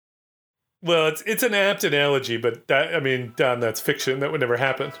Well, it's an apt analogy, but Don, that's fiction. That would never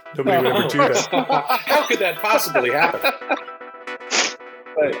happen. Nobody would ever do that. How could that possibly happen?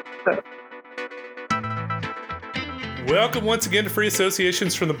 Welcome once again to Free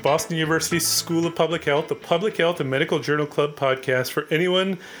Associations from the Boston University School of Public Health, the Public Health and Medical Journal Club podcast for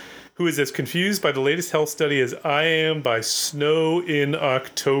anyone who is as confused by the latest health study as I am by snow in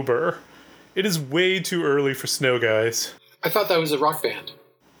October. It is way too early for snow, guys. I thought that was a rock band.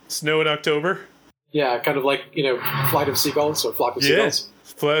 Snow in October? Yeah, kind of like, Flight of Seagulls or Flock of Seagulls.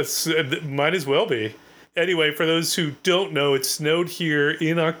 Plus, might as well be. Anyway, for those who don't know, it snowed here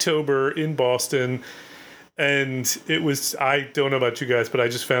in October in Boston. And it was, I don't know about you guys, but I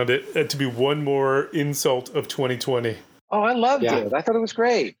just found it to be one more insult of 2020. Oh, I loved it. I thought it was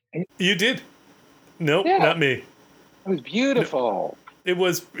great. You did? Nope, not me. It was beautiful. It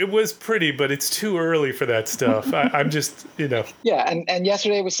was pretty, but it's too early for that stuff. I'm just, Yeah, and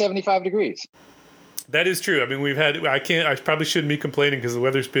yesterday was 75 degrees. That is true. I mean, I probably shouldn't be complaining because the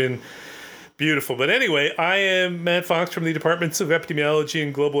weather's been beautiful. But anyway, I am Matt Fox from the Departments of Epidemiology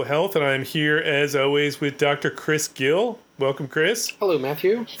and Global Health, and I'm here, as always, with Dr. Chris Gill. Welcome, Chris. Hello,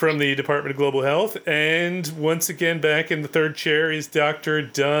 Matthew. From the Department of Global Health. And once again, back in the third chair is Dr.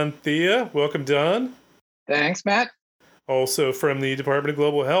 Don Thea. Welcome, Don. Thanks, Matt. Also from the Department of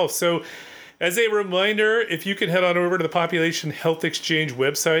Global Health. So, as a reminder, if you can head on over to the Population Health Exchange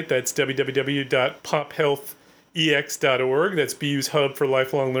website, that's www.pophealthex.org. That's BU's hub for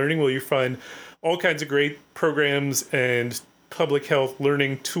lifelong learning, where you find all kinds of great programs and public health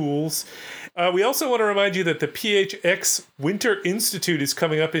learning tools. We also want to remind you that the PHX Winter Institute is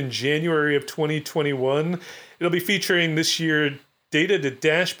coming up in January of 2021. It'll be featuring this year Data to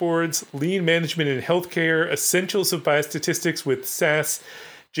Dashboards, Lean Management in Healthcare, Essentials of Biostatistics with SAS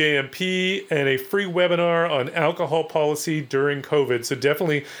JMP, and a free webinar on alcohol policy during COVID. So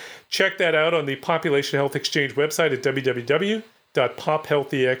definitely check that out on the Population Health Exchange website at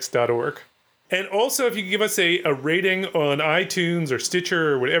www.pophealthex.org. And also, if you can give us a rating on iTunes or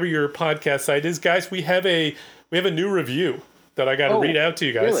Stitcher or whatever your podcast site is, guys, we have a new review that I got to read out to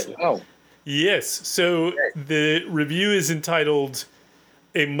you guys. Really? Oh. Yes. So the review is entitled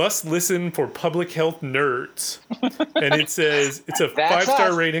 "A Must Listen for Public Health Nerds," and it says it's a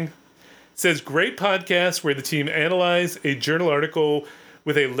 5-star rating. It says, "Great podcast where the team analyzed a journal article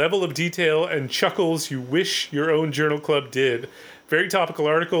with a level of detail and chuckles you wish your own journal club did. Very topical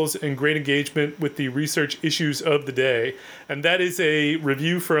articles and great engagement with the research issues of the day." And that is a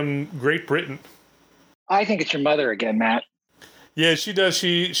review from Great Britain. I think it's your mother again, Matt. Yeah, she does.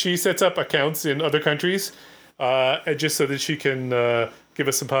 She sets up accounts in other countries just so that she can give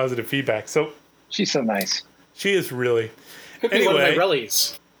us some positive feedback. So she's so nice. She is really. Could be one of my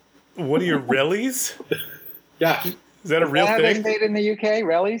rallies. One of your rallies? Yeah. Is that a real thing? Have they stayed in the UK,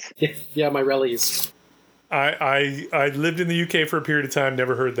 rallies? Yeah, my rallies. I lived in the UK for a period of time,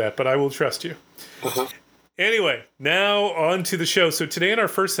 never heard that, but I will trust you. Uh-huh. Anyway, now on to the show. So today in our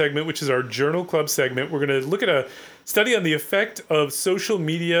first segment, which is our Journal Club segment, we're going to look at a study on the effect of social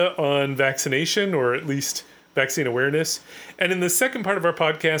media on vaccination, or at least vaccine awareness. And in the second part of our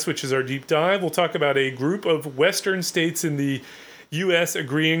podcast, which is our deep dive, we'll talk about a group of Western states in the U.S.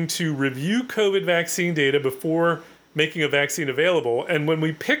 agreeing to review COVID vaccine data before making a vaccine available. And when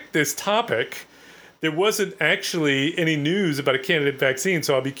we picked this topic, there wasn't actually any news about a candidate vaccine,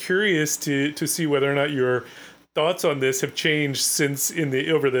 so I'll be curious to see whether or not your thoughts on this have changed since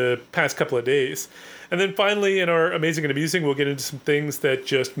over the past couple of days. And then finally, in our Amazing and Amusing, we'll get into some things that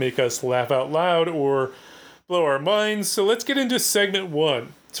just make us laugh out loud or blow our minds. So let's get into segment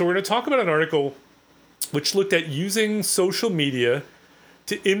 1. So we're going to talk about an article which looked at using social media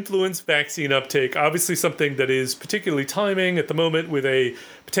to influence vaccine uptake. Obviously something that is particularly timing at the moment with a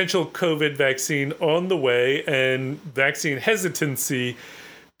potential COVID vaccine on the way and vaccine hesitancy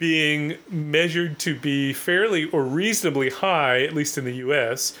being measured to be fairly or reasonably high, at least in the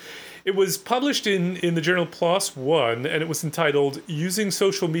US. It was published in the journal PLOS One, and it was entitled "Using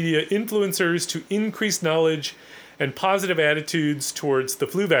Social Media Influencers to Increase Knowledge and Positive Attitudes Towards the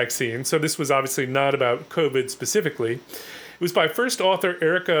Flu Vaccine." So this was obviously not about COVID specifically. It was by first author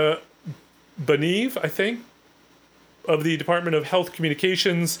Erica Bonive, I think, of the Department of Health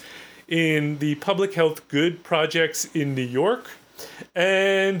Communications in the Public Health Good Projects in New York.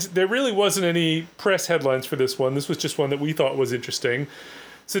 And there really wasn't any press headlines for this one. This was just one that we thought was interesting.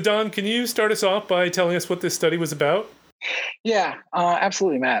 So Don, can you start us off by telling us what this study was about? Yeah,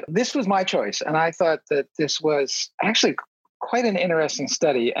 absolutely, Matt. This was my choice, and I thought that this was actually quite an interesting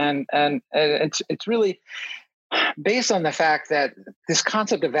study, and it's really based on the fact that this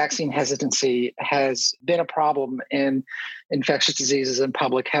concept of vaccine hesitancy has been a problem in infectious diseases and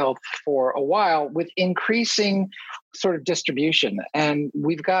public health for a while with increasing sort of distribution. And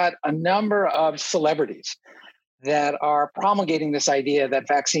we've got a number of celebrities that are promulgating this idea that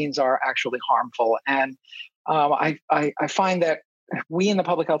vaccines are actually harmful. And I find that we in the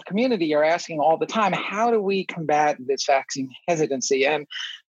public health community are asking all the time, how do we combat this vaccine hesitancy? And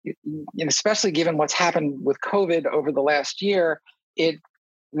especially given what's happened with COVID over the last year,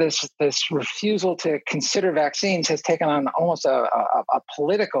 this refusal to consider vaccines has taken on almost a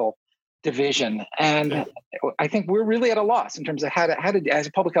political division. And I think we're really at a loss in terms of how to, as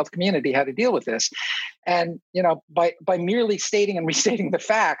a public health community, how to deal with this. And, by merely stating and restating the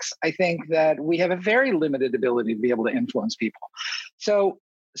facts, I think that we have a very limited ability to be able to influence people. So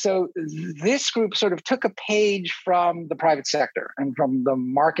this group sort of took a page from the private sector and from the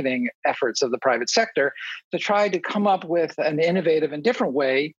marketing efforts of the private sector to try to come up with an innovative and different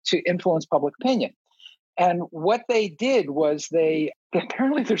way to influence public opinion. And what they did was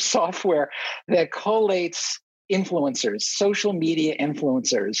apparently there's software that collates influencers, social media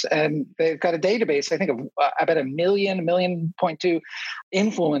influencers, and they've got a database, I think, of about 1.2 million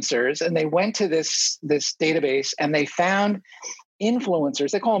influencers. And they went to this database and they found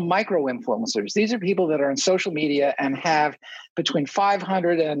influencers. They call them micro influencers. These are people that are in social media and have between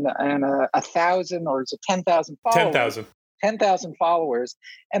 500 and 1,000, or is it 10,000 followers? 10,000. 10,000 followers.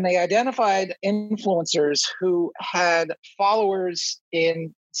 And they identified influencers who had followers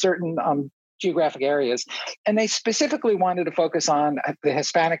in certain geographic areas. And they specifically wanted to focus on the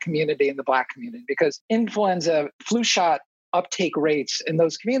Hispanic community and the Black community, because influenza flu shot uptake rates in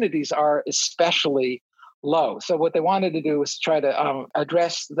those communities are especially low. So what they wanted to do was try to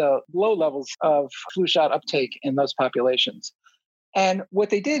address the low levels of flu shot uptake in those populations. And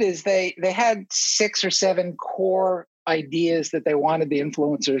what they did is they had 6 or 7 core ideas that they wanted the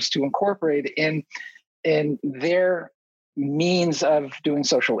influencers to incorporate in their means of doing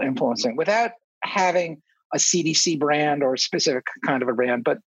social influencing without having a CDC brand or a specific kind of a brand,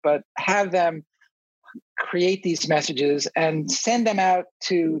 but have them create these messages and send them out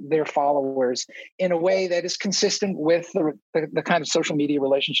to their followers in a way that is consistent with the kind of social media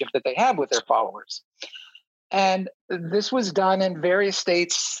relationship that they have with their followers. And this was done in various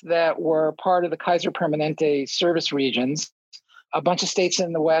states that were part of the Kaiser Permanente service regions, a bunch of states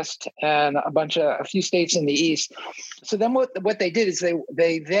in the West and a few states in the East. So then what they did is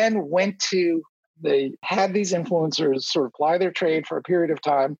they then they had these influencers sort of ply their trade for a period of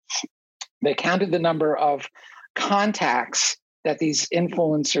time. They counted the number of contacts that these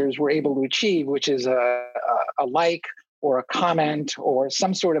influencers were able to achieve, which is a like or a comment or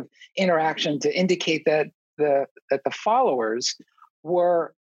some sort of interaction to indicate that the followers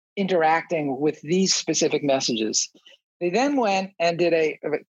were interacting with these specific messages. They then went and did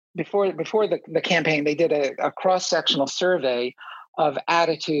before the campaign, they did a cross-sectional survey of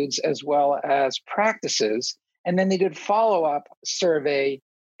attitudes as well as practices. And then they did follow-up survey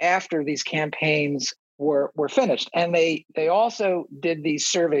after these campaigns were finished. And they also did these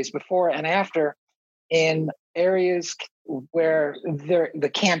surveys before and after in areas where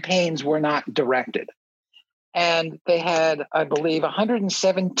the campaigns were not directed. And they had, I believe,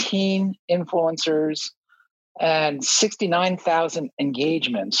 117 influencers and 69,000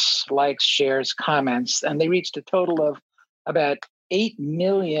 engagements, likes, shares, comments. And they reached a total of about 8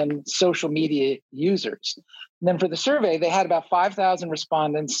 million social media users. And then for the survey, they had about 5,000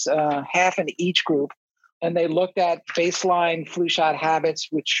 respondents, half in each group. And they looked at baseline flu shot habits,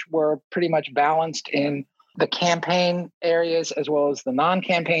 which were pretty much balanced in the campaign areas as well as the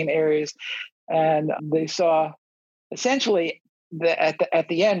non-campaign areas. And they saw essentially at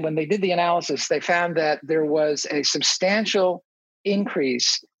the end, when they did the analysis, they found that there was a substantial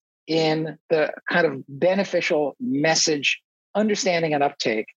increase in the kind of beneficial message understanding and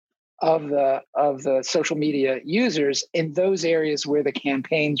uptake of the social media users in those areas where the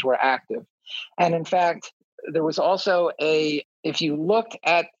campaigns were active. And in fact, there was also if you looked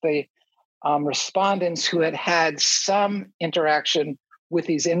at the respondents who had some interaction with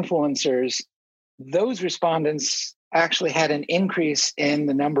these influencers, those respondents actually had an increase in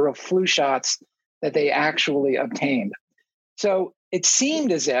the number of flu shots that they actually obtained. So it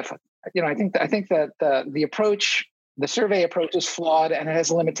seemed as if, I think that the survey approach is flawed and it has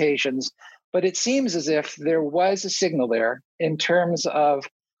limitations, but it seems as if there was a signal there in terms of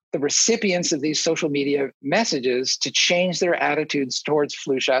the recipients of these social media messages to change their attitudes towards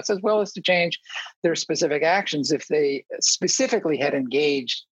flu shots, as well as to change their specific actions if they specifically had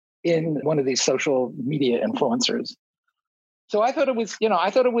engaged in one of these social media influencers. So I thought it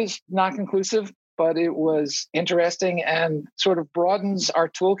was not conclusive, but it was interesting and sort of broadens our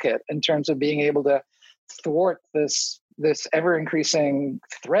toolkit in terms of being able to thwart this ever increasing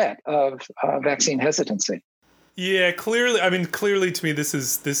threat of vaccine hesitancy. Yeah, clearly. I mean, clearly to me, this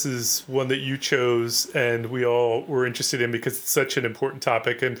is one that you chose, and we all were interested in because it's such an important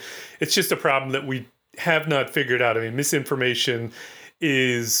topic, and it's just a problem that we have not figured out. I mean, misinformation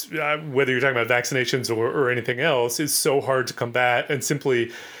is whether you're talking about vaccinations or anything else is so hard to combat, and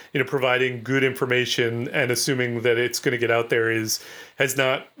simply, providing good information and assuming that it's going to get out there has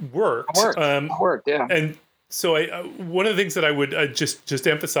not worked. Worked, yeah. And so one of the things that I would just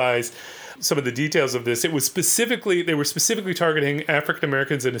emphasize some of the details of this. They were specifically targeting African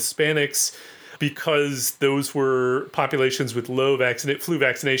Americans and Hispanics because those were populations with low flu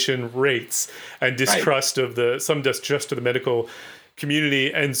vaccination rates and distrust of the medical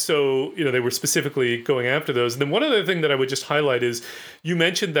community. And so, they were specifically going after those. And then one other thing that I would just highlight is you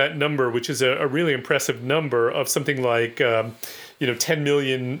mentioned that number, which is a really impressive number of something like 10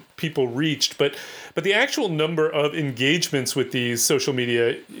 million people reached, but the actual number of engagements with these social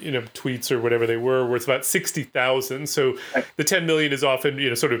media, tweets or whatever they were worth about 60,000. So the 10 million is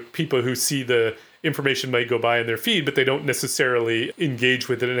often, sort of people who see the information might go by in their feed, but they don't necessarily engage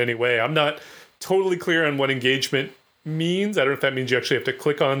with it in any way. I'm not totally clear on what engagement means. I don't know if that means you actually have to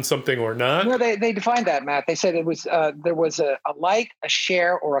click on something or not. No, they defined that, Matt. They said it was there was a like, a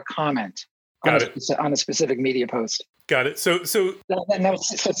share, or a comment on a specific media post. Got it. So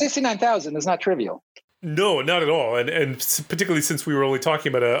 69,000 is not trivial. No, not at all. And particularly since we were only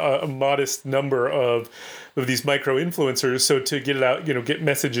talking about a modest number of these micro influencers. So to get it out, get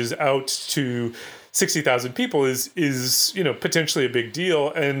messages out to 60,000 people is potentially a big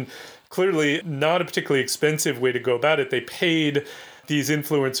deal, and clearly not a particularly expensive way to go about it. They paid these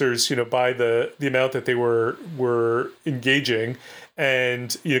influencers, by the amount that they were engaging,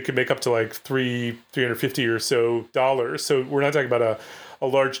 and could make up to like $350 or so dollars. So we're not talking about a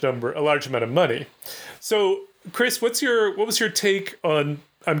large amount of money. So Chris, what was your take on?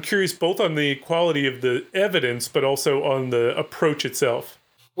 I'm curious both on the quality of the evidence, but also on the approach itself.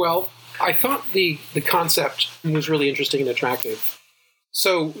 Well, I thought the concept was really interesting and attractive.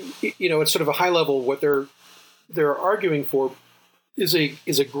 So, at sort of a high level, what they're arguing for is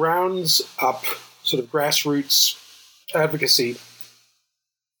a grounds up sort of grassroots advocacy,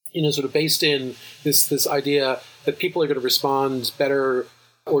 sort of based in this idea that people are going to respond better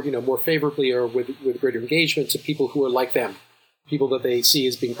or, more favorably or with greater engagement to people who are like them, people that they see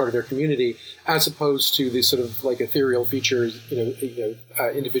as being part of their community, as opposed to these sort of like ethereal features,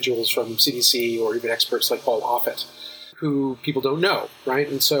 individuals from CDC or even experts like Paul Offit, who people don't know, right?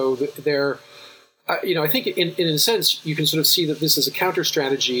 And so they're, I think in a sense, you can sort of see that this is a counter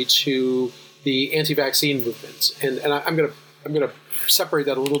strategy to the anti-vaccine movement. And I'm going to separate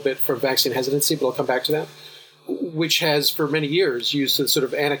that a little bit from vaccine hesitancy, but I'll come back to that, which has for many years used the sort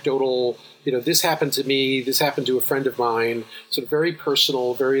of anecdotal, this happened to me, this happened to a friend of mine, sort of very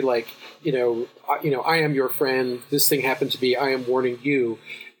personal, very like, I am your friend, this thing happened to me, I am warning you,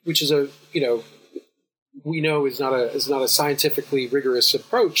 which is we know is not a scientifically rigorous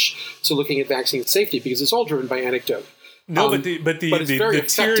approach to looking at vaccine safety because it's all driven by anecdote. No, but the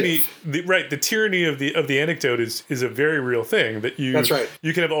tyranny, the tyranny of the anecdote is a very real thing. That's right.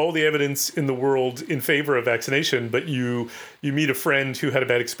 You can have all the evidence in the world in favor of vaccination, but you meet a friend who had a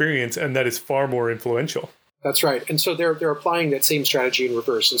bad experience, and that is far more influential. That's right. And so they're applying that same strategy in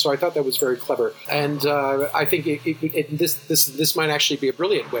reverse. And so I thought that was very clever. And I think this might actually be a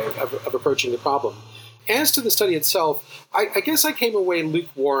brilliant way of approaching the problem. As to the study itself, I guess I came away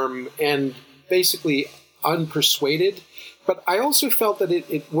lukewarm and basically unpersuaded. But I also felt that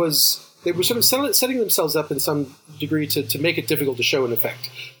they were sort of setting themselves up in some degree to make it difficult to show an effect.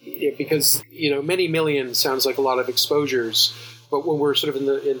 Because, many millions sounds like a lot of exposures. But when we're sort of on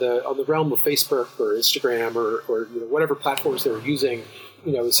the realm of Facebook or Instagram or whatever platforms they're using,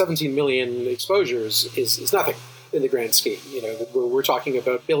 17 million exposures is nothing in the grand scheme. We're talking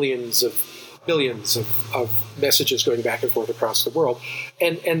about billions of messages going back and forth across the world,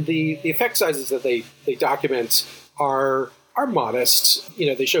 and the effect sizes that they document are modest.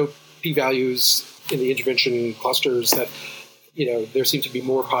 They show p-values in the intervention clusters that there seem to be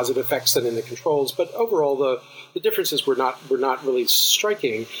more positive effects than in the controls, but overall the differences were not really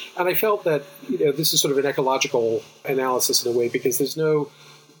striking. And I felt that this is sort of an ecological analysis in a way, because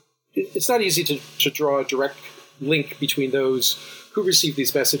it's not easy to draw a direct link between those who receive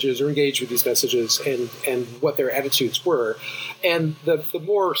these messages or engage with these messages and what their attitudes were. And the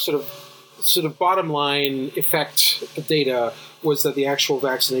more sort of bottom line effect of data was that the actual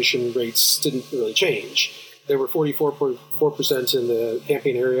vaccination rates didn't really change. there were 44.4% in the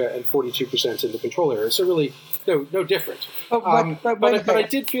campaign area and 42% in the control area. So really, no different. But I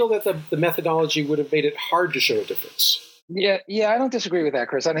did feel that the methodology would have made it hard to show a difference. Yeah, I don't disagree with that,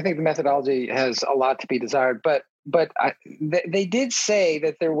 Chris. And I think the methodology has a lot to be desired. But they did say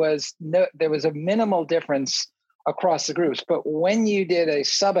that there was a minimal difference across the groups. But when you did a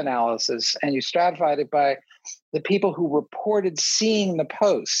sub-analysis and you stratified it by the people who reported seeing the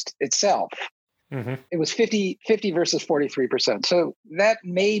post itself, it was 50 versus 43%. So that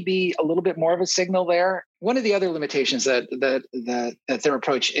may be a little bit more of a signal there. One of the other limitations that their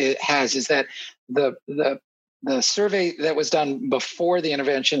approach has is that the survey that was done before the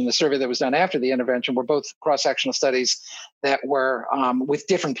intervention and the survey that was done after the intervention were both cross-sectional studies that were with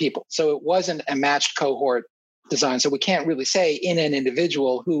different people. So it wasn't a matched cohort design. So we can't really say in an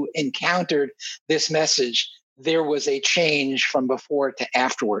individual who encountered this message, there was a change from before to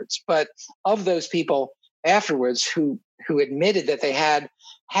afterwards. But of those people afterwards who admitted that they had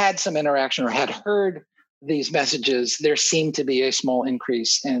some interaction or had heard these messages, there seemed to be a small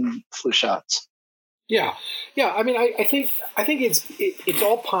increase in flu shots. Yeah. I mean, I think it's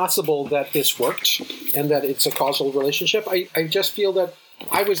all possible that this worked and that it's a causal relationship. I just feel that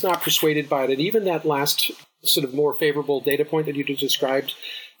I was not persuaded by it, and even that last sort of more favorable data point that you just described,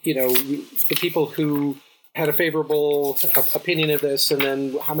 the people who had a favorable opinion of this, and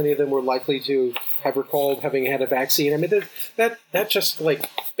then how many of them were likely to have recalled having had a vaccine. I mean, that just like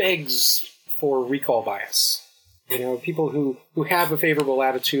begs for recall bias. People who have a favorable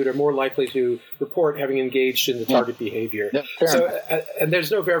attitude are more likely to report having engaged in the target behavior. Yeah, so, and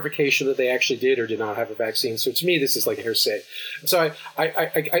there's no verification that they actually did or did not have a vaccine. So to me, this is like hearsay. So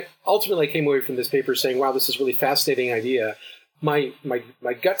I ultimately came away from this paper saying, wow, this is a really fascinating idea. My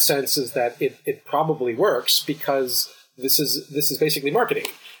gut sense is that it probably works because this is basically marketing.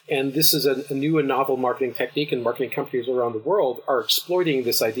 And this is a new and novel marketing technique, and marketing companies around the world are exploiting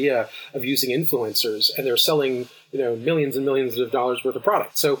this idea of using influencers, and they're selling millions and millions of dollars worth of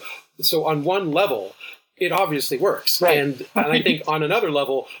product. So on one level, it obviously works. Right. And I think on another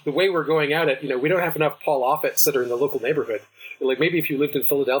level, the way we're going at it, we don't have enough Paul Offits that are in the local neighborhood. Like maybe if you lived in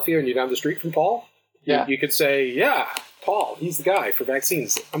Philadelphia and you're down the street from Paul, you could say, yeah, Paul, he's the guy for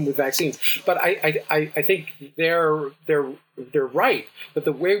vaccines. I'm with vaccines. But I think they're right that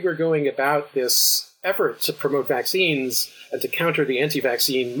the way we're going about this effort to promote vaccines and to counter the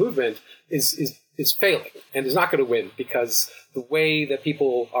anti-vaccine movement is failing and is not going to win, because the way that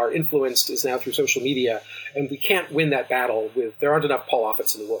people are influenced is now through social media, and we can't win that battle there aren't enough Paul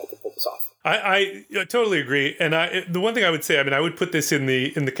Offits in the world to pull this off. I totally agree, and the one thing I would say, I would put this in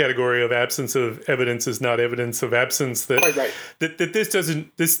the category of absence of evidence is not evidence of absence. That right. that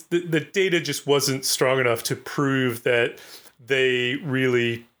the data just wasn't strong enough to prove that they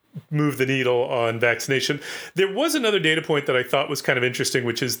really move the needle on vaccination. There was another data point that I thought was kind of interesting,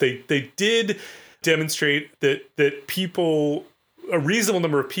 which is they did demonstrate that people, a reasonable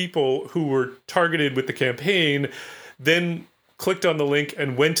number of people who were targeted with the campaign, then clicked on the link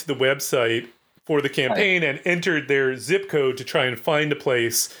and went to the website for the campaign and entered their zip code to try and find a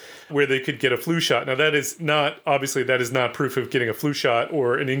place where they could get a flu shot. Now, that is not proof of getting a flu shot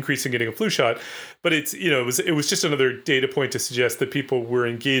or an increase in getting a flu shot, but it's, it was just another data point to suggest that people were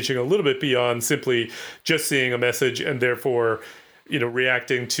engaging a little bit beyond simply just seeing a message and therefore,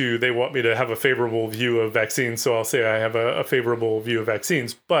 reacting to, they want me to have a favorable view of vaccines, so I'll say I have a favorable view of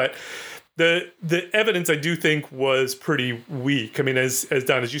vaccines. But the evidence, I do think, was pretty weak. I mean, as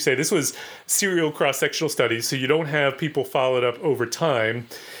Don, as you say, this was serial cross-sectional studies, so you don't have people followed up over time.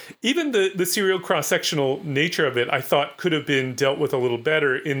 Even the serial cross-sectional nature of it, I thought, could have been dealt with a little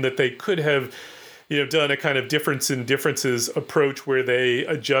better, in that they could have done a kind of difference in differences approach where they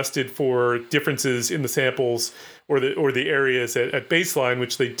adjusted for differences in the samples or the areas at baseline,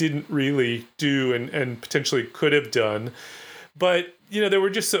 which they didn't really do and potentially could have done. But there were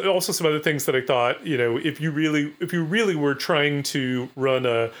just also some other things that I thought, if you really were trying to run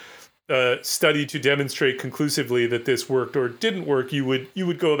a study to demonstrate conclusively that this worked or didn't work, you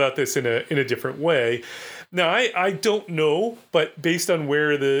would go about this in a different way. Now, I don't know, but based on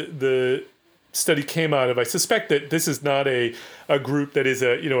where the study came out of, I suspect that this is not a group that is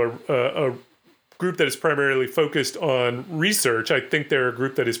a group that is primarily focused on research. I think they're a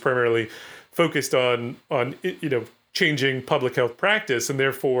group that is primarily focused on changing public health practice, and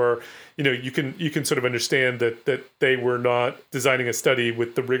therefore, you can sort of understand that they were not designing a study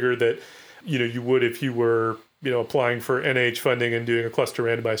with the rigor that you would if you were applying for NIH funding and doing a cluster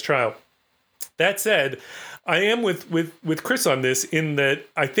randomized trial. That said, I am with Chris on this, in that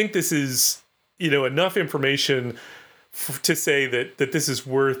I think this is enough information to say that this is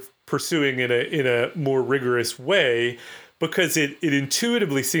worth pursuing in a more rigorous way, because it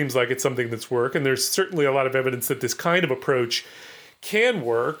intuitively seems like it's something that's work, and there's certainly a lot of evidence that this kind of approach can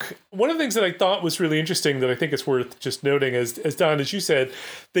work. One of the things that I thought was really interesting that I think it's worth just noting, as Don, as you said,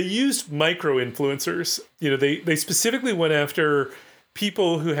 they used micro influencers. They specifically went after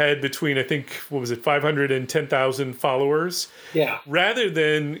people who had between, I think, 500 and 10,000 followers, rather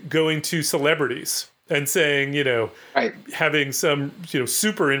than going to celebrities and saying, right, having some,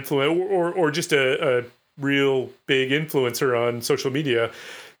 super influence or just a real big influencer on social media.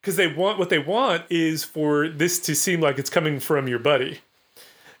 Because what they want is for this to seem like it's coming from your buddy.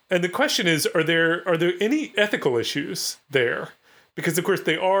 And the question is, are there any ethical issues there? Because of course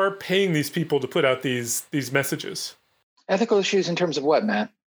they are paying these people to put out these messages. Ethical issues in terms of what,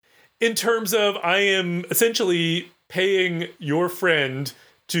 Matt? In terms of, I am essentially paying your friend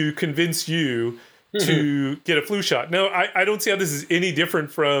to convince you to get a flu shot. Now, I don't see how this is any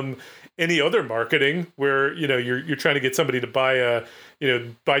different from any other marketing where, you're trying to get somebody to buy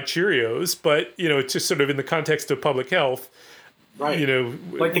buy Cheerios, but, it's just sort of in the context of public health. Right.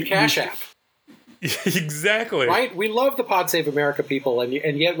 Like the Cash App. Exactly. Right? We love the Pod Save America people, and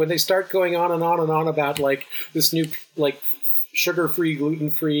yet when they start going on and on and on about like this new sugar-free,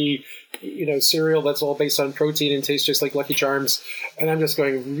 gluten-free, cereal that's all based on protein and tastes just like Lucky Charms, and I'm just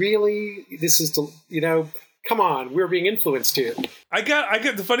going, really? This is come on, we're being influenced here. I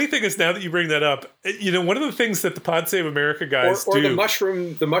get. The funny thing is, now that you bring that up, one of the things that the Pod Save America guys or do,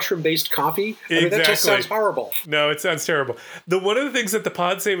 the mushroom based coffee. Exactly. That just sounds horrible. No, it sounds terrible. One of the things that the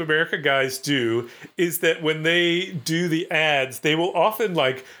Pod Save America guys do is that when they do the ads, they will often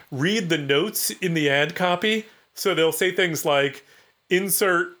read the notes in the ad copy. So they'll say things like,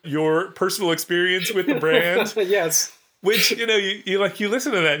 "Insert your personal experience with the brand." Yes. Which, you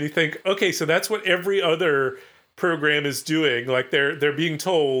listen to that and you think, okay, so that's what every other program is doing. They're being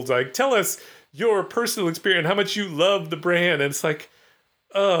told, tell us your personal experience, how much you love the brand. And it's I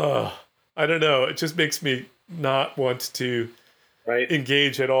don't know. It just makes me not want to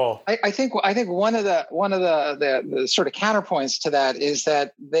engage at all. I think one of the sort of counterpoints to that is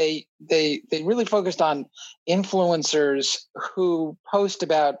that they really focused on influencers who post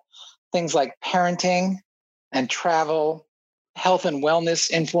about things like parenting and travel, health and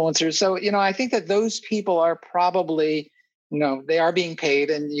wellness influencers. So, I think that those people are probably, they are being paid,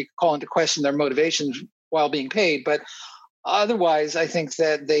 and you call into question their motivations while being paid. But otherwise, I think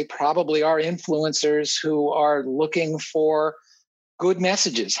that they probably are influencers who are looking for good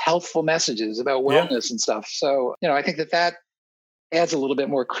messages, healthful messages about wellness and stuff. So, I think that adds a little bit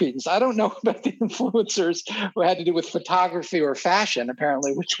more credence. I don't know about the influencers who had to do with photography or fashion,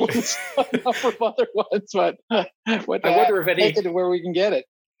 apparently, which was a number of other ones. But I wonder if any, take it to where we can get it.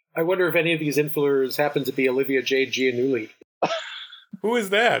 I wonder if any of these influencers happen to be Olivia Jade Giannulli. Who is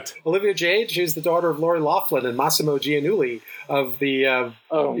that? Olivia Jade. She's the daughter of Lori Loughlin and Massimo Giannulli of the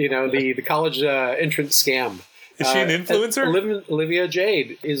the college entrance scam. Is she an influencer? Olivia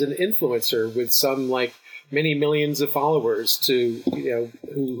Jade is an influencer with some many millions of followers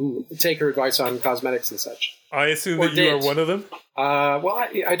who take her advice on cosmetics and such. I assume that you are one of them? Well,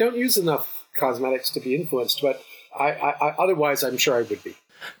 I don't use enough cosmetics to be influenced, but I otherwise I'm sure I would be.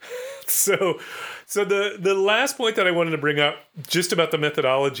 So the last point that I wanted to bring up, just about the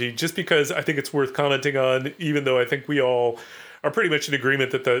methodology, just because I think it's worth commenting on, even though I think we all are pretty much in agreement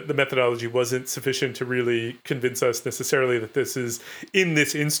that the methodology wasn't sufficient to really convince us necessarily that this is, in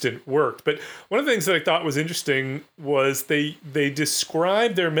this instant, worked. But one of the things that I thought was interesting was they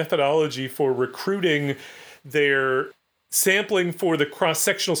described their methodology for recruiting their sampling for the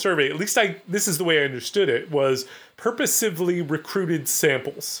cross-sectional survey. At least this is the way I understood it, was purposively recruited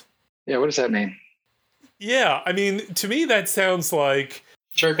samples. Yeah, what does that mean? Yeah, I mean, to me that sounds like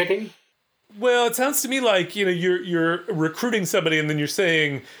cherry picking. Well, it sounds to me like, you're recruiting somebody and then you're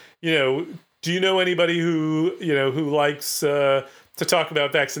saying, do you know anybody who likes to talk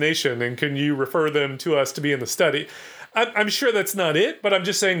about vaccination, and can you refer them to us to be in the study? I'm sure that's not it, but I'm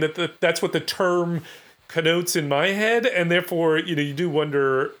just saying that that's what the term connotes in my head, and therefore, you do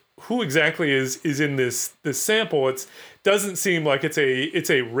wonder who exactly is in this sample. It doesn't seem like it's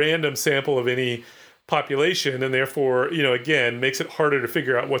a random sample of any population, and therefore, again, makes it harder to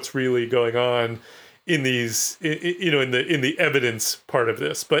figure out what's really going on in these, in the evidence part of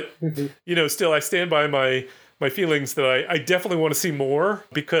this. But still, I stand by my feelings that I definitely want to see more,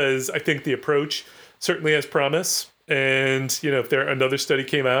 because I think the approach certainly has promise. And if another study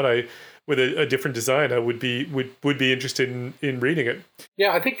came out, with a different design, I would be interested in reading it.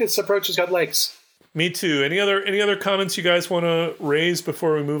 Yeah, I think this approach has got legs. Me too. Any other comments you guys want to raise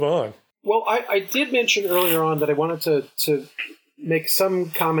before we move on? Well, I did mention earlier on that I wanted to make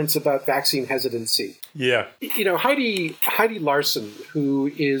some comments about vaccine hesitancy. Yeah. Heidi Larson,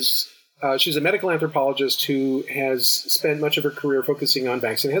 who is she's a medical anthropologist who has spent much of her career focusing on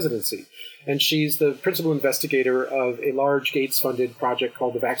vaccine hesitancy. And she's the principal investigator of a large Gates-funded project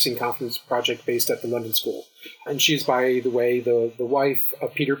called the Vaccine Confidence Project based at the London School. And she's, by the way, the wife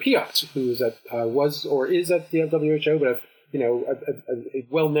of Peter Piot, who was or is at the WHO, but a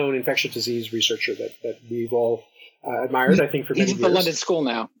well-known infectious disease researcher that we've all admired, I think, for many years. He's at the London School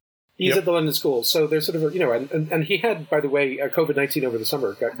now. He's at the London School. So there's sort of, and he had, by the way, COVID-19 over the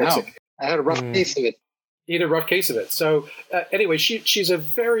summer. Got sick. I had a rough case of it. He had a rough case of it. So anyway, she's a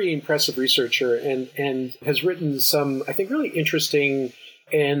very impressive researcher and has written some, I think, really interesting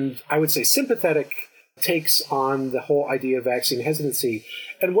and I would say sympathetic takes on the whole idea of vaccine hesitancy.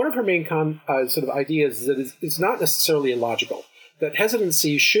 And one of her main sort of ideas is that it's not necessarily illogical, that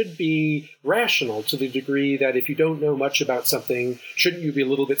hesitancy should be rational to the degree that if you don't know much about something, shouldn't you be a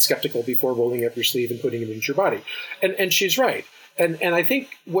little bit skeptical before rolling up your sleeve and putting it into your body? And she's right. And I think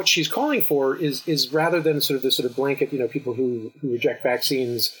what she's calling for is rather than sort of this sort of blanket, people who reject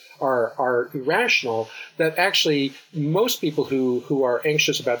vaccines are irrational, that actually most people who are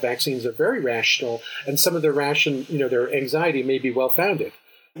anxious about vaccines are very rational, and some of their their anxiety may be well founded.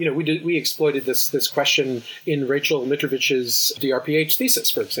 We exploited this question in Rachel Mitrovich's DRPH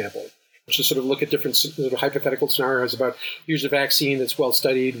thesis, for example, which is sort of look at different sort of hypothetical scenarios about here's a vaccine that's well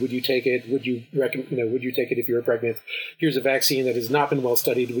studied. Would you take it? Would you would you take it if you were pregnant? Here's a vaccine that has not been well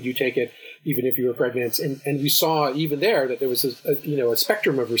studied. Would you take it even if you were pregnant? And we saw even there that there was a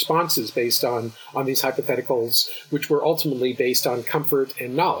spectrum of responses based on these hypotheticals, which were ultimately based on comfort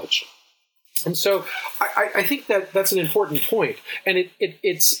and knowledge. And so I think that's an important point. And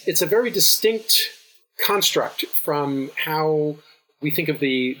it's a very distinct construct from how we think of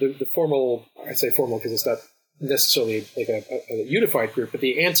the formal, I say formal because it's not necessarily like a unified group, but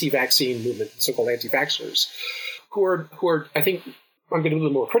the anti-vaccine movement, so-called anti-vaxxers, who are, I think, I'm going to be a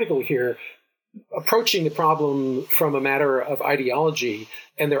little more critical here, approaching the problem from a matter of ideology,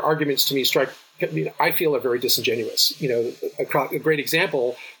 and their arguments to me I feel are very disingenuous. A great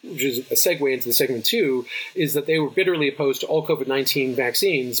example, which is a segue into the segment 2, is that they were bitterly opposed to all COVID-19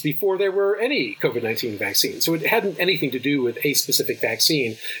 vaccines before there were any COVID-19 vaccines. So it hadn't anything to do with a specific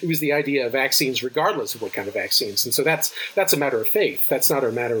vaccine. It was the idea of vaccines regardless of what kind of vaccines. And so that's a matter of faith. That's not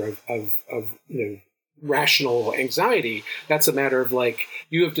a matter of rational anxiety. That's a matter of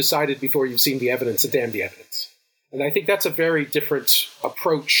you have decided before you've seen the evidence, and damn the evidence. And I think that's a very different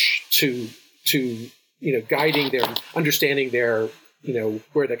approach to guiding their understanding their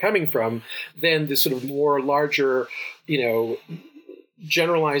where they're coming from than the sort of more larger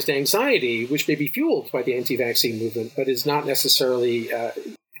generalized anxiety, which may be fueled by the anti-vaccine movement, but is not necessarily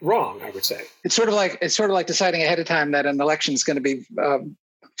wrong, I would say. It's sort of like deciding ahead of time that an election is going to be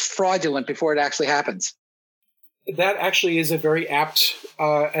fraudulent before it actually happens. That actually is a very apt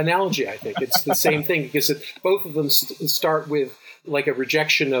analogy, I think. It's the same thing because both of them start with a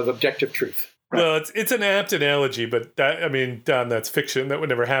rejection of objective truth. Well, it's an apt analogy, but Don, that's fiction. That would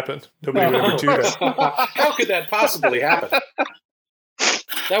never happen. Nobody would ever do that. How could that possibly happen?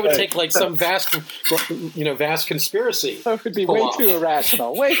 That would take some vast conspiracy. That would be way too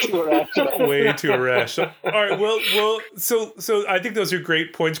irrational. Way too irrational. Way too irrational. All right. Well. So I think those are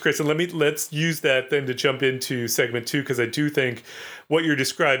great points, Chris. And let's use that then to jump into segment 2, because I do think what you're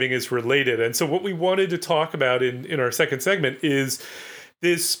describing is related. And so what we wanted to talk about in our second segment is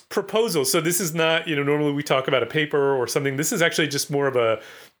this proposal. So this is not, normally we talk about a paper or something. This is actually just more of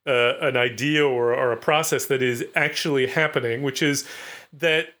an idea or a process that is actually happening, which is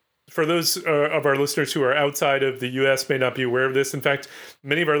that for those of our listeners who are outside of the U.S. may not be aware of this. In fact,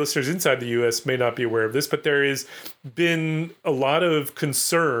 many of our listeners inside the U.S. may not be aware of this, but there has been a lot of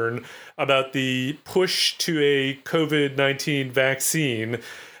concern about the push to a COVID-19 vaccine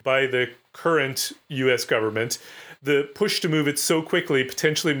by the current U.S. government. The push to move it so quickly,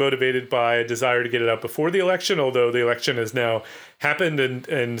 potentially motivated by a desire to get it out before the election, although the election has now happened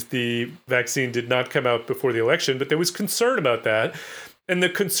and the vaccine did not come out before the election. But there was concern about that. And the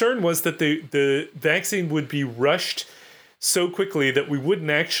concern was that the vaccine would be rushed so quickly that we wouldn't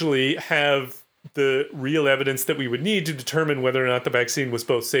actually have the real evidence that we would need to determine whether or not the vaccine was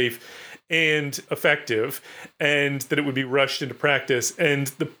both safe and effective, and that it would be rushed into practice. And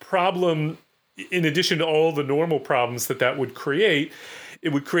the problem, in addition to all the normal problems that would create, it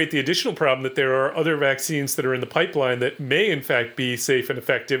would create the additional problem that there are other vaccines that are in the pipeline that may in fact be safe and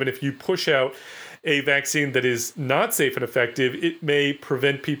effective. And if you push out a vaccine that is not safe and effective, it may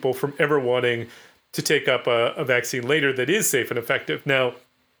prevent people from ever wanting to take up a vaccine later that is safe and effective. Now,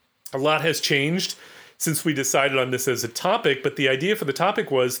 A lot has changed since we decided on this as a topic, but the idea for the topic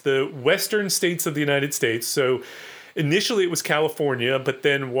was the western states of the United States. So initially it was California, but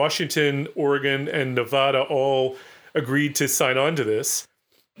then Washington, Oregon, and Nevada all agreed to sign on to this,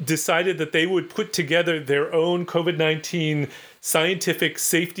 decided that they would put together their own COVID-19 scientific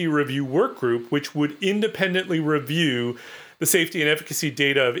safety review work group, which would independently review the safety and efficacy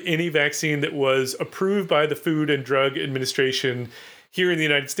data of any vaccine that was approved by the Food and Drug Administration here in the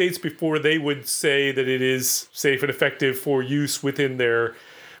United States before they would say that it is safe and effective for use within their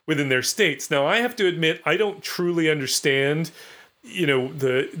states. Now, I have to admit, I don't truly understand,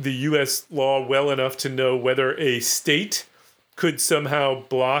 the U.S. law well enough to know whether a state could somehow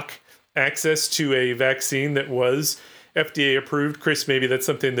block access to a vaccine that was FDA approved. Chris, maybe that's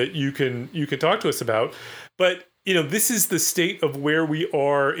something that you can talk to us about. But this is the state of where we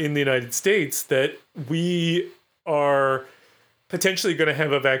are in the United States, that we are potentially going to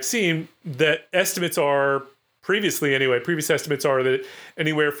have a vaccine that estimates are previous estimates are that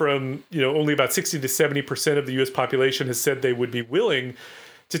anywhere from, only about 60 to 70% of the U.S. population has said they would be willing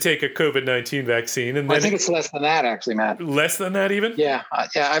to take a COVID-19 vaccine. And then I think it's less than that, actually, Matt. Less than that, even? Yeah.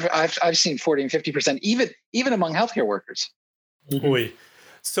 I've seen 40 and 50%, even among healthcare workers. Mm-hmm.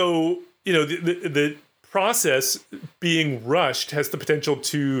 So, the process being rushed has the potential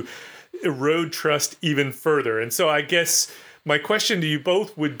to erode trust even further. And so I guess my question to you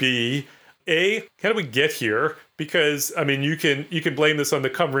both would be, A, how do we get here? Because, you can blame this on the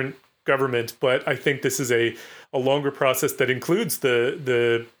current government, but I think this is a longer process that includes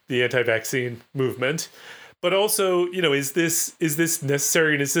the anti-vaccine movement. But also, is this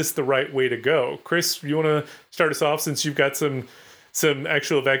necessary, and is this the right way to go? Chris, you want to start us off, since you've got some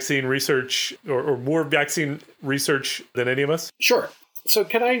actual vaccine research or more vaccine research than any of us? Sure. So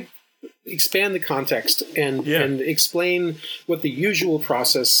can I expand the context and explain what the usual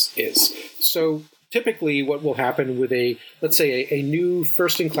process is? So typically what will happen with let's say a new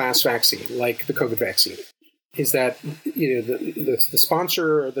first-in-class vaccine, like the COVID vaccine, is that the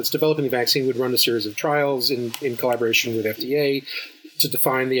sponsor that's developing the vaccine would run a series of trials in collaboration with FDA to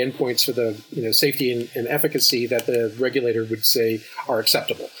define the endpoints for the safety and efficacy that the regulator would say are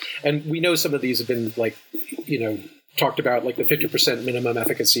acceptable. And we know some of these have been talked about, like the 50% minimum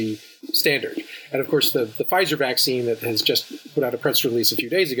efficacy standard. And of course, the Pfizer vaccine that has just put out a press release a few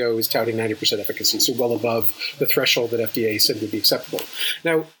days ago is touting 90% efficacy, so well above the threshold that FDA said would be acceptable.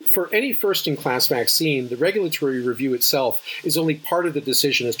 Now, for any first-in-class vaccine, the regulatory review itself is only part of the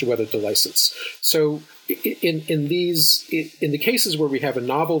decision as to whether to license. So in the cases where we have a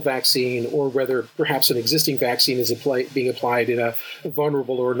novel vaccine, or whether perhaps an existing vaccine is being applied in a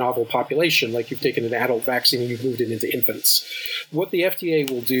vulnerable or novel population, like you've taken an adult vaccine and you've moved it into infants, what the FDA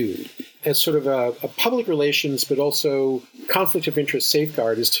will do as sort of a public relations but also conflict of interest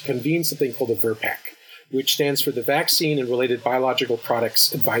safeguard is to convene something called a VRBPAC, which stands for the Vaccine and Related Biological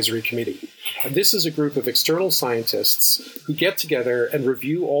Products Advisory Committee. And this is a group of external scientists who get together and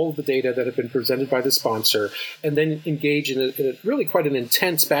review all of the data that have been presented by the sponsor, and then engage in a really quite an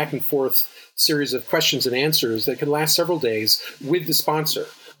intense back and forth series of questions and answers that can last several days with the sponsor,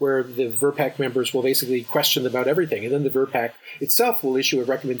 where the VRBPAC members will basically question about everything. And then the VRBPAC itself will issue a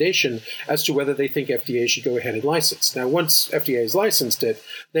recommendation as to whether they think FDA should go ahead and license. Now, once FDA has licensed it,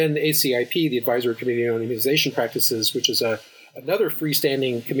 then the ACIP, the Advisory Committee on Immunization Practices, which is another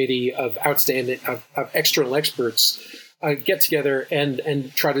freestanding committee of external experts, get together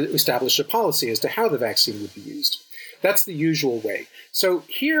and try to establish a policy as to how the vaccine would be used. That's the usual way. So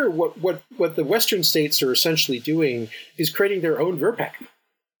here, what the Western states are essentially doing is creating their own VRBPAC.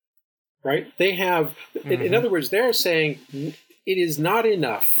 Right? They have, in other words, they're saying it is not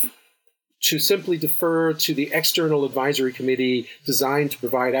enough to simply defer to the external advisory committee designed to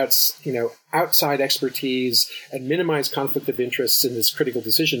provide outside expertise and minimize conflict of interests in this critical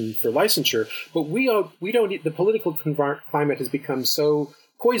decision for licensure. But we don't need, the political climate has become so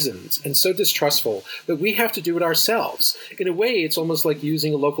poisoned and so distrustful that we have to do it ourselves. In a way, it's almost like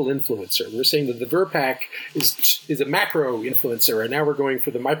using a local influencer. We're saying that the VRBPAC is a macro influencer, and now we're going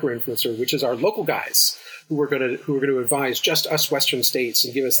for the micro influencer, which is our local guys who are going to advise just us Western states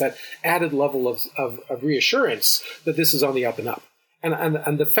and give us that added level of reassurance that this is on the up and up.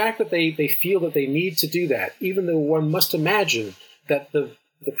 And the fact that they feel that they need to do that, even though one must imagine that the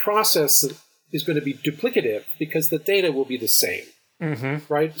process is going to be duplicative because the data will be the same.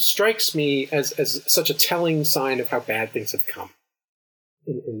 Mm-hmm. Right, strikes me as such a telling sign of how bad things have come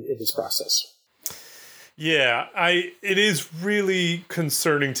in this process. Yeah, it is really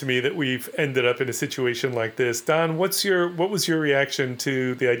concerning to me that we've ended up in a situation like this. Don, what was your reaction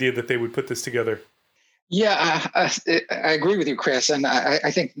to the idea that they would put this together? Yeah, I agree with you, Chris, and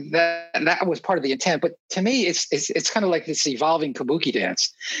I think that was part of the intent. But to me, it's kind of like this evolving kabuki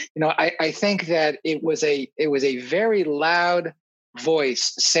dance. I think that it was a very loud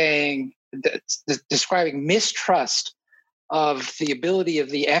voice saying, describing mistrust of the ability of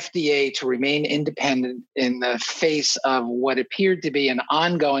the FDA to remain independent in the face of what appeared to be an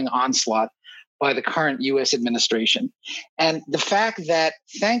ongoing onslaught by the current U.S. administration, and the fact that,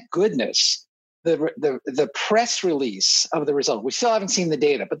 thank goodness, the press release of the result, we still haven't seen the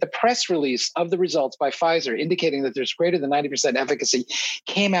data, but the press release of the results by Pfizer indicating that there's greater than 90% efficacy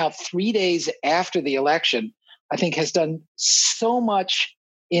came out 3 days after the election, I think has done so much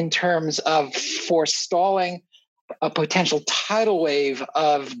in terms of forestalling a potential tidal wave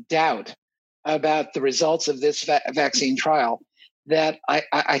of doubt about the results of this vaccine trial, that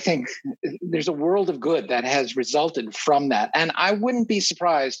I think there's a world of good that has resulted from that. And I wouldn't be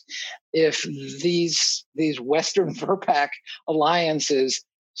surprised if these Western VRBPAC alliances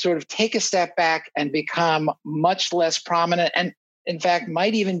sort of take a step back and become much less prominent, and in fact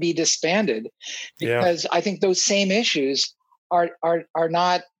might even be disbanded, because I think those same issues are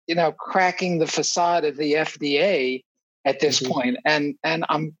not cracking the facade of the FDA at this point. And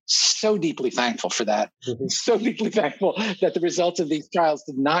I'm so deeply thankful for that. So deeply thankful that the results of these trials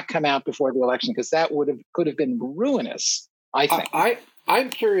did not come out before the election, because that could have been ruinous, I think. I'm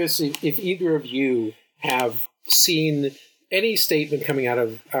curious if either of you have seen any statement coming out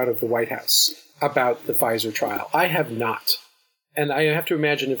of the White House about the Pfizer trial. I have not. And I have to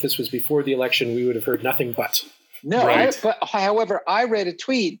imagine if this was before the election, we would have heard nothing but. No, right. However, I read a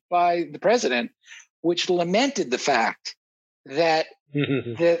tweet by the president which lamented the fact that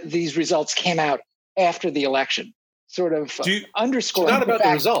these results came out after the election, sort of underscoring. Not about the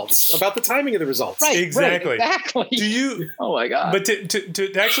results, about the timing of the results. Right, exactly. Right, exactly. Do you? Oh my God! But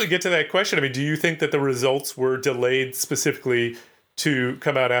to actually get to that question, I mean, do you think that the results were delayed specifically to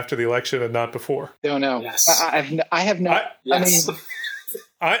come out after the election and not before? Don't know. Yes. I have not. Yes. I mean.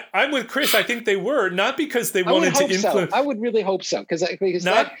 I'm with Chris. I think they were, not because they wanted to influence. So. I would really hope so, because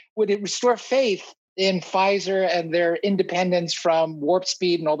that would restore faith in Pfizer and their independence from warp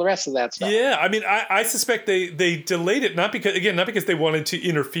speed and all the rest of that stuff. Yeah, I mean, I suspect they delayed it not because they wanted to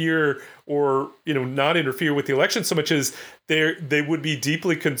interfere or not interfere with the election so much as they would be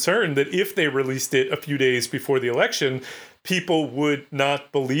deeply concerned that if they released it a few days before the election, people would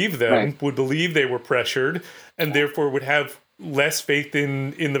not believe them, would believe they were pressured, and therefore would have less faith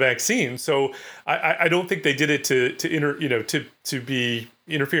in the vaccine. So I don't think they did it to be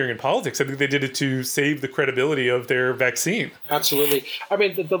interfering in politics. I think they did it to save the credibility of their vaccine. Absolutely. I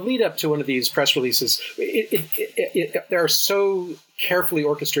mean, the lead up to one of these press releases, they're so carefully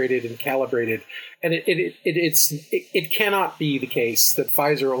orchestrated and calibrated, and it cannot be the case that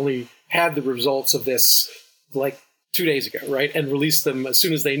Pfizer only had the results of this like 2 days ago, right? And released them as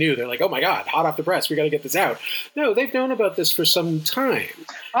soon as they knew. They're like, oh my God, hot off the press, we got to get this out. No, they've known about this for some time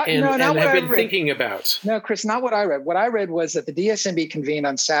and have been thinking about. No, Chris, not what I read. What I read was that the DSMB convened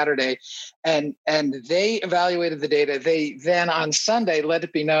on Saturday and they evaluated the data. They then on Sunday let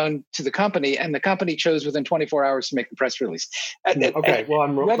it be known to the company, and the company chose within 24 hours to make the press release. Okay, well,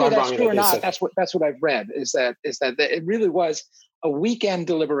 whether that's true or not, that's what I've read, is that it really was a weekend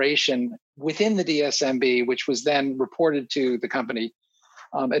deliberation within the DSMB, which was then reported to the company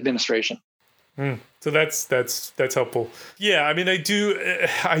administration. So that's helpful. Yeah, I mean, I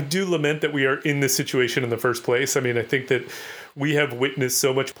do lament that we are in this situation in the first place. I mean, I think that we have witnessed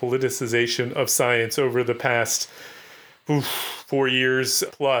so much politicization of science over the past 4 years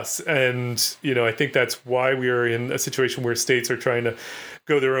plus, and I think that's why we are in a situation where states are trying to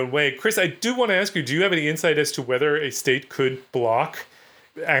go their own way. Chris, I do want to ask you, do you have any insight as to whether a state could block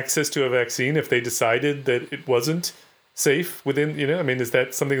access to a vaccine if they decided that it wasn't safe within, I mean, is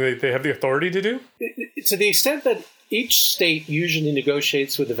that something that they have the authority to do? To the extent that each state usually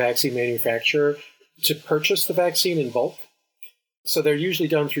negotiates with the vaccine manufacturer to purchase the vaccine in bulk. So they're usually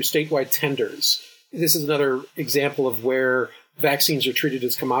done through statewide tenders. This is another example of where vaccines are treated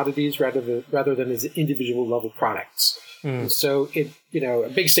as commodities rather than as individual level products. So a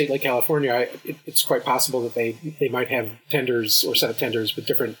big state like California, it's quite possible that they might have tenders or set up tenders with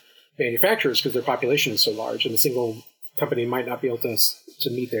different manufacturers because their population is so large, and a single company might not be able to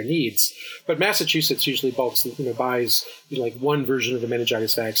meet their needs. But Massachusetts usually buys like one version of the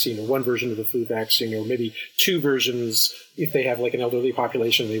meningitis vaccine or one version of the flu vaccine, or maybe two versions if they have like an elderly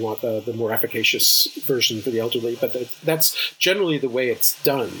population. They want the more efficacious version for the elderly. But that's generally the way it's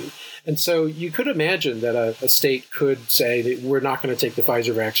done. And so you could imagine that a state could say that we're not going to take the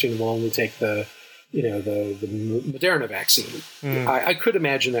Pfizer vaccine, we'll only take the Moderna vaccine. I could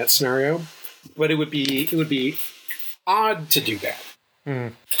imagine that scenario. but it would be odd to do that.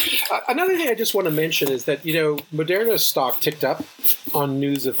 Another thing I just want to mention is that, Moderna's stock ticked up on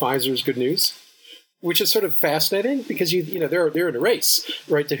news of Pfizer's good news, which is sort of fascinating because they're in a race,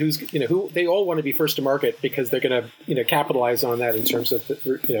 right? To who they all want to be first to market because they're going to capitalize on that in terms of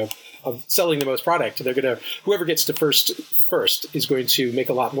of selling the most product. They're going to whoever gets to first is going to make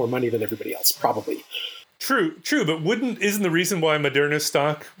a lot more money than everybody else, probably. True, but isn't the reason why Moderna's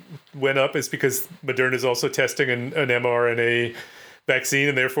stock went up is because Moderna is also testing an mRNA vaccine,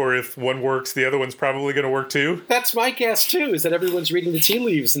 and therefore if one works, the other one's probably going to work too? That's my guess too, is that everyone's reading the tea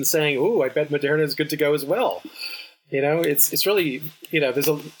leaves and saying, "Oh, I bet Moderna is good to go as well." It's really, there's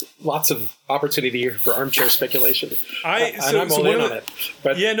lots of opportunity here for armchair speculation. And I'm all in on it.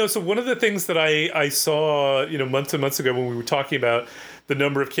 But so one of the things that I saw, months and months ago when we were talking about the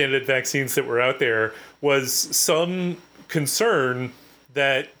number of candidate vaccines that were out there was some concern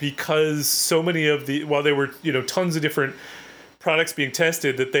that because so many of while there were, tons of different products being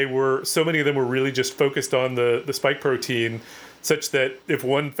tested, that so many of them were really just focused on the spike protein, such that if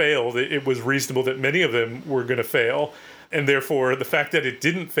one failed, it was reasonable that many of them were going to fail. And therefore, the fact that it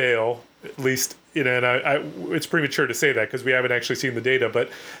didn't fail, at least, and it's premature to say that because we haven't actually seen the data, but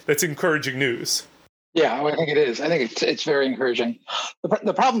that's encouraging news. Yeah, I think it is. I think it's very encouraging.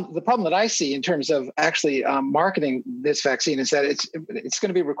 The problem that I see in terms of actually marketing this vaccine is that it's going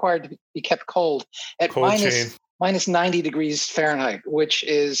to be required to be kept cold at minus 90 degrees Fahrenheit, which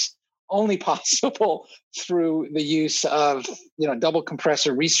is only possible through the use of double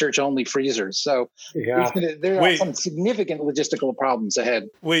compressor research only freezers. So there are some significant logistical problems ahead.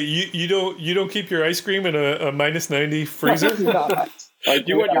 Wait, you don't keep your ice cream in a minus 90 freezer?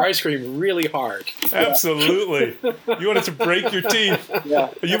 You want your ice cream really hard. Absolutely. You want it to break your teeth. Yeah.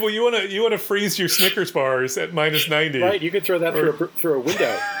 You want to freeze your Snickers bars at minus 90. Right. You could throw that through a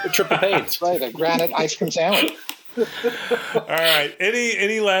window. A triple panes. Right. A granite ice cream sandwich. All right.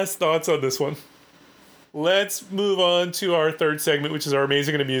 Any last thoughts on this one? Let's move on to our third segment, which is our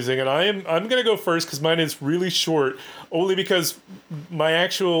amazing and amusing. And I'm going to go first because mine is really short, only because my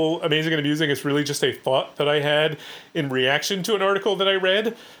actual amazing and amusing is really just a thought that I had in reaction to an article that I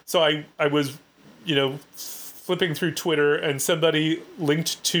read. So I was, flipping through Twitter and somebody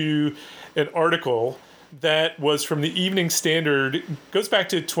linked to an article that was from the Evening Standard. It goes back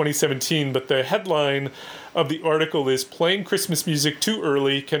to 2017, but the headline of the article is "Playing Christmas Music Too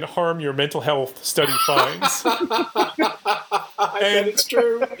Early Can Harm Your Mental Health, Study Finds." And it's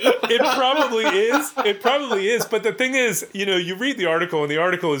true. It probably is. But the thing is, you read the article, and the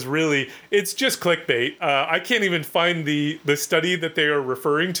article is really, it's just clickbait. I can't even find the study that they are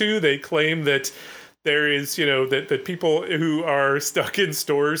referring to. They claim that there is, that people who are stuck in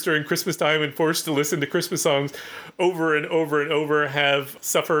stores during Christmas time and forced to listen to Christmas songs over and over and over have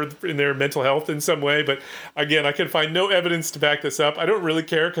suffered in their mental health in some way. But again, I can find no evidence to back this up. I don't really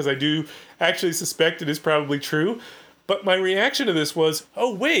care because I do actually suspect it is probably true. But my reaction to this was,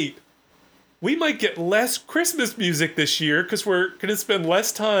 oh, wait, we might get less Christmas music this year because we're going to spend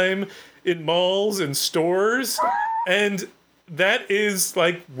less time in malls and stores. And that is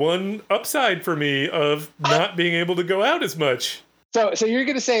like one upside for me of not being able to go out as much. So you're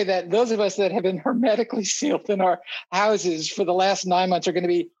going to say that those of us that have been hermetically sealed in our houses for the last 9 months are going to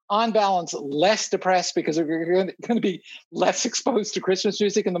be, on balance, less depressed because we're going to be less exposed to Christmas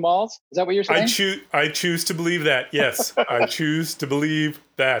music in the malls? Is that what you're saying? I choose to believe that. Yes, I choose to believe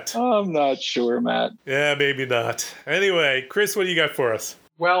that. I'm not sure, Matt. Yeah, maybe not. Anyway, Chris, what do you got for us?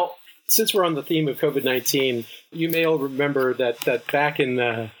 Well, since we're on the theme of COVID-19, you may all remember that back in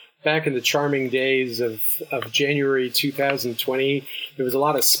the charming days of January 2020, there was a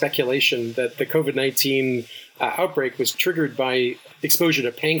lot of speculation that the COVID-19 outbreak was triggered by exposure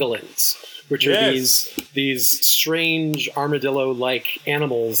to pangolins, which are these strange armadillo-like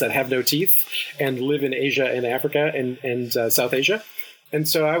animals that have no teeth and live in Asia and Africa and South Asia. And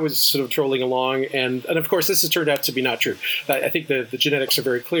so I was sort of trolling along, and of course this has turned out to be not true. I think the genetics are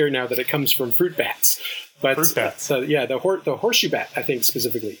very clear now that it comes from fruit bats. But fruit bats. The horseshoe bat, I think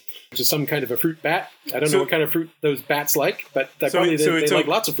specifically, which is some kind of a fruit bat. I don't know what kind of fruit those bats like, but they like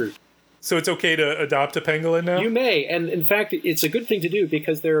lots of fruit. So it's okay to adopt a pangolin now? You may, and in fact, it's a good thing to do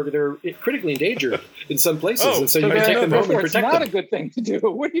because they're critically endangered in some places, and so you can take them home and protect them. It's not a good thing to do.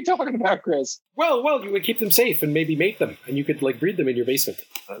 What are you talking about, Chris? Well, you would keep them safe and maybe mate them, and you could breed them in your basement.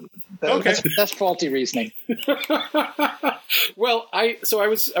 Okay, that's faulty reasoning. Well, I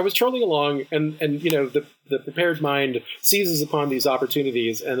was trolling along, and the prepared mind seizes upon these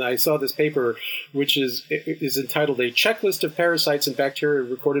opportunities, and I saw this paper, which is entitled "A Checklist of Parasites and Bacteria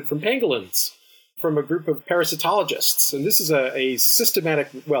Recorded from Pangolins" from a group of parasitologists. And this is a systematic,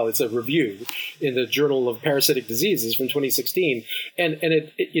 well, it's a review in the Journal of Parasitic Diseases from 2016. And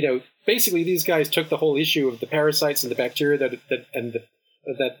it you know, basically these guys took the whole issue of the parasites and the bacteria that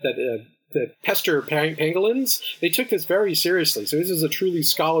pester pangolins. They took this very seriously. So this is a truly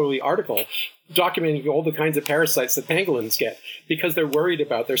scholarly article documenting all the kinds of parasites that pangolins get because they're worried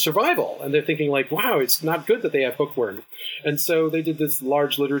about their survival. And they're thinking like, wow, it's not good that they have hookworm. And so they did this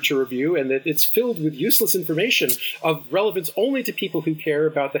large literature review, and it's filled with useless information of relevance only to people who care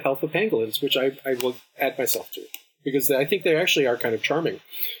about the health of pangolins, which I will add myself to, because I think they actually are kind of charming.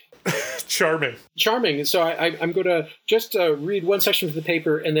 Charming. So I'm going to just read one section of the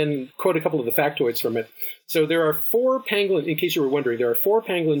paper and then quote a couple of the factoids from it. So there are 4 pangolin, in case you were wondering, there are 4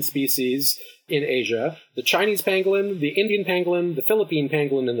 pangolin species in Asia: the Chinese pangolin, the Indian pangolin, the Philippine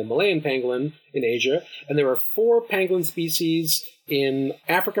pangolin, and the Malayan pangolin in Asia. And there are 4 pangolin species in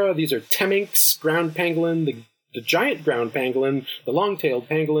Africa. These are Temminck's ground pangolin, the giant ground pangolin, the long-tailed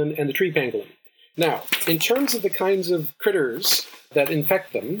pangolin, and the tree pangolin. Now, in terms of the kinds of critters that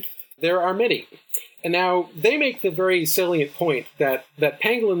infect them, there are many. And now they make the very salient point that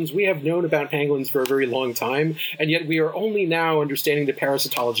pangolins, we have known about pangolins for a very long time, and yet we are only now understanding the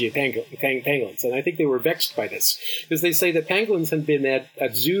parasitology of pangolins. And I think they were vexed by this, because they say that pangolins have been at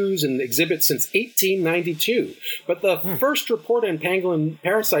zoos and exhibits since 1892. But the first report on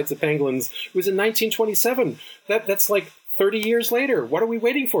parasites of pangolins was in 1927. That's like 30 years later. What are we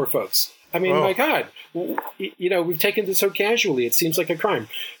waiting for, folks? I mean, my God, you know, we've taken this so casually. It seems like a crime.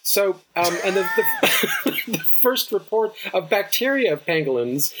 So, and the the first report of bacteria of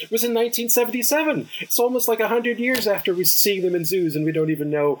pangolins was in 1977. It's almost like 100 years after we're seeing them in zoos, and we don't even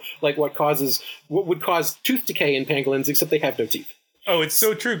know like what would cause tooth decay in pangolins, except they have no teeth. Oh, it's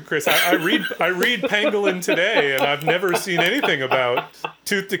so true, Chris. I read Pangolin today, and I've never seen anything about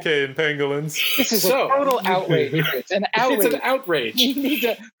tooth decay in pangolins. This is a total outrage. It's an outrage. It's an outrage. We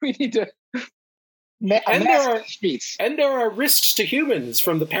need to. And there are risks to humans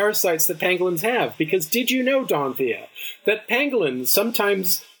from the parasites that pangolins have. Because did you know, Donthea, that pangolins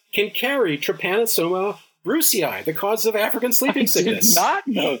sometimes can carry Trypanosoma brucei, the cause of African sleeping sickness? I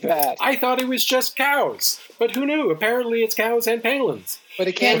did not know that. I thought it was just cows, but who knew? Apparently, it's cows and pangolins. But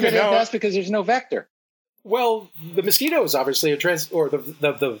it can't get in dust because there's no vector. Well, the mosquitoes obviously or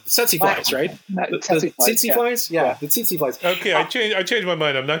the tsetse flies, right? The tsetse flies? Yeah, the tsetse flies. Okay, I changed my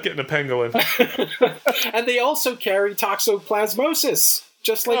mind. I'm not getting a pangolin. And they also carry toxoplasmosis,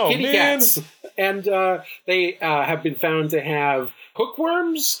 just like kitty cats. And they have been found to have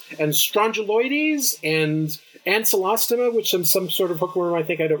hookworms and strongyloides and ancylostoma, which is some sort of hookworm. I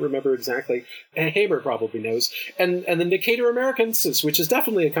don't remember exactly. Hamer probably knows. And the Necator americansis, which is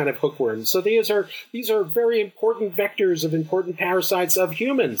definitely a kind of hookworm. So these are very important vectors of important parasites of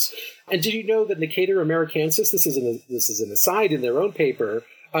humans. And did you know that Necator americansis, this is an aside in their own paper,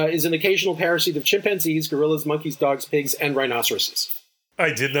 is an occasional parasite of chimpanzees, gorillas, monkeys, dogs, pigs, and rhinoceroses?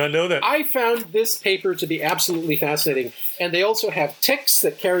 I did not know that. I found this paper to be absolutely fascinating. And they also have ticks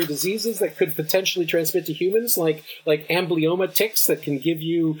that carry diseases that could potentially transmit to humans, like amblyoma ticks that can give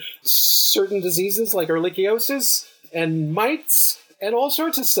you certain diseases like ehrlichiosis and mites and all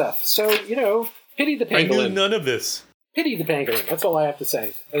sorts of stuff. So, you know, pity the pangolin. I knew none of this. Pity the pangolin. That's all I have to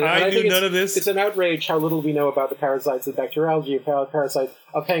say. I knew none of this. It's an outrage how little we know about the parasites and bacteriology of parasites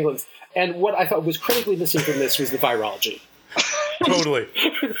of pangolins. And what I thought was critically missing from this was the virology. Totally.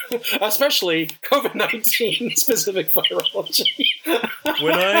 Especially COVID-19 specific virology.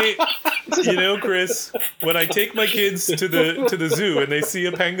 Chris, when I take my kids to the zoo and they see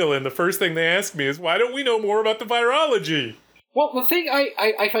a pangolin, the first thing they ask me is, why don't we know more about the virology? Well, the thing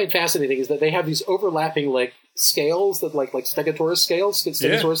I find fascinating is that they have these overlapping like scales that like Stegosaurus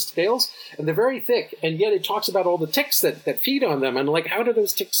scales, and they're very thick, and yet it talks about all the ticks that feed on them, and like how do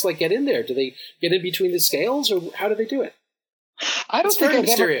those ticks like get in there? Do they get in between the scales, or how do they do it? I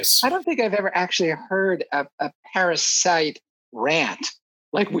don't think I've ever actually heard a parasite rant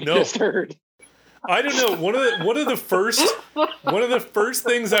like we just heard. I don't know. One of the first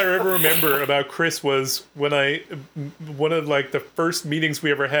things I ever remember about Chris was one of the first meetings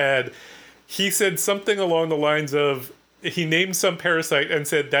we ever had. He said something along the lines of, he named some parasite and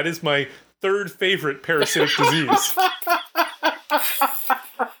said, that is my third favorite parasitic disease.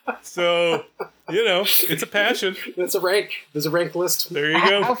 So, it's a passion. There's a rank list. There you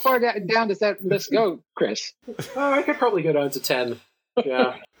go. How far down does that list go, Chris? Oh, I could probably go down to 10.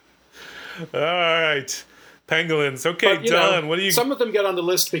 Yeah. All right. Pangolins. Okay, Don, what do you... Some of them get on the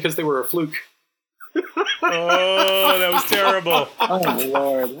list because they were a fluke. Oh, that was terrible. Oh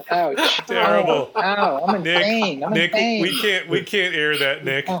Lord! Ouch! Terrible. Ow! I'm in Nick, pain. I'm Nick, in pain. we can't air that,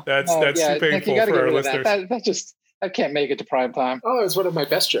 Nick. That's Yeah, too Nick, you painful gotta for get our rid of listeners. that can't make it to prime time. Oh, it's one of my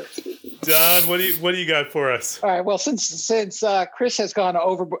best jokes. Don, what do you got for us? All right. Well, since Chris has gone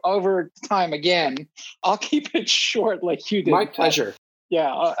over time again, I'll keep it short, like you did. My pleasure.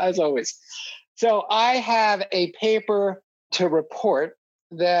 Yeah, as always. So I have a paper to report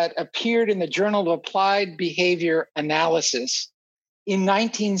that appeared in the Journal of Applied Behavior Analysis in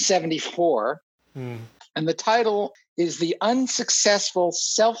 1974. And the title is The Unsuccessful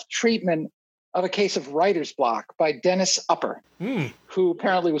Self-Treatment of a Case of Writer's Block by Dennis Upper, who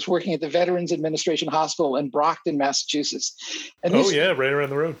apparently was working at the Veterans Administration Hospital in Brockton, Massachusetts. And right around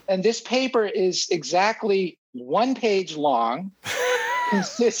the road. And this paper is exactly 1 page long,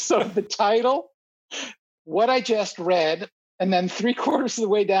 consists of the title, what I just read, and then 3/4 of the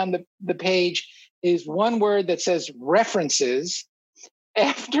way down the page is one word that says references,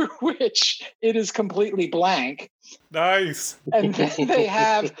 after which it is completely blank. Nice. And then they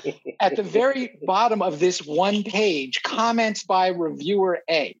have, at the very bottom of this 1 page, comments by reviewer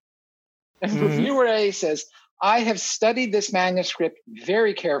A. And reviewer A says, I have studied this manuscript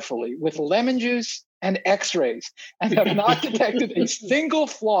very carefully with lemon juice and x-rays and have not detected a single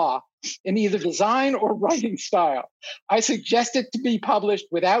flaw in either design or writing style. I suggest it to be published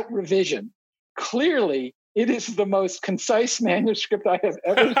without revision. Clearly, it is the most concise manuscript I have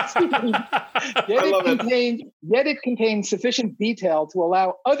ever seen. Yet it contains sufficient detail to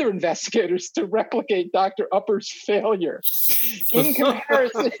allow other investigators to replicate Dr. Upper's failure. In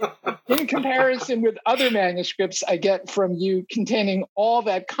comparison with other manuscripts I get from you containing all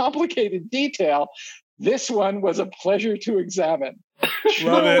that complicated detail, this one was a pleasure to examine.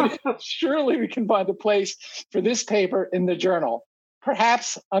 Surely we can find a place for this paper in the journal.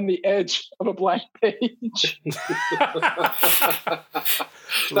 Perhaps on the edge of a blank page.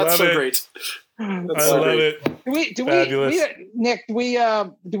 That's so great. I love it. Nick, do we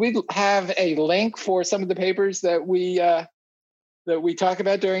have a link for some of the papers that we talk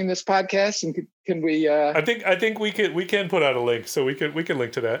about during this podcast? And can we? I think we can put out a link, so we can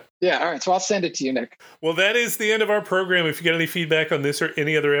link to that. Yeah. All right. So I'll send it to you, Nick. Well, that is the end of our program. If you get any feedback on this or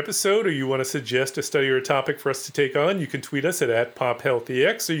any other episode, or you want to suggest a study or a topic for us to take on, you can tweet us at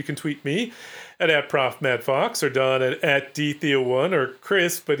 @PopHealthEX, or you can tweet me at @ProfMadFox, or Don at DTheo1, or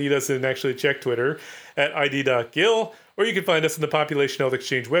Chris, but he doesn't actually check Twitter, at id.gill, or you can find us on the Population Health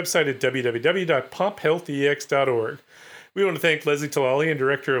Exchange website at www.pophealthex.org. We want to thank Leslie Talali, and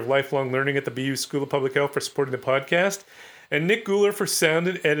Director of Lifelong Learning at the BU School of Public Health, for supporting the podcast, and Nick Guler for sound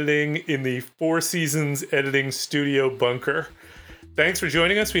and editing in the Four Seasons Editing Studio bunker. Thanks for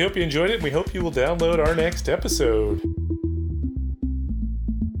joining us. We hope you enjoyed it, and we hope you will download our next episode.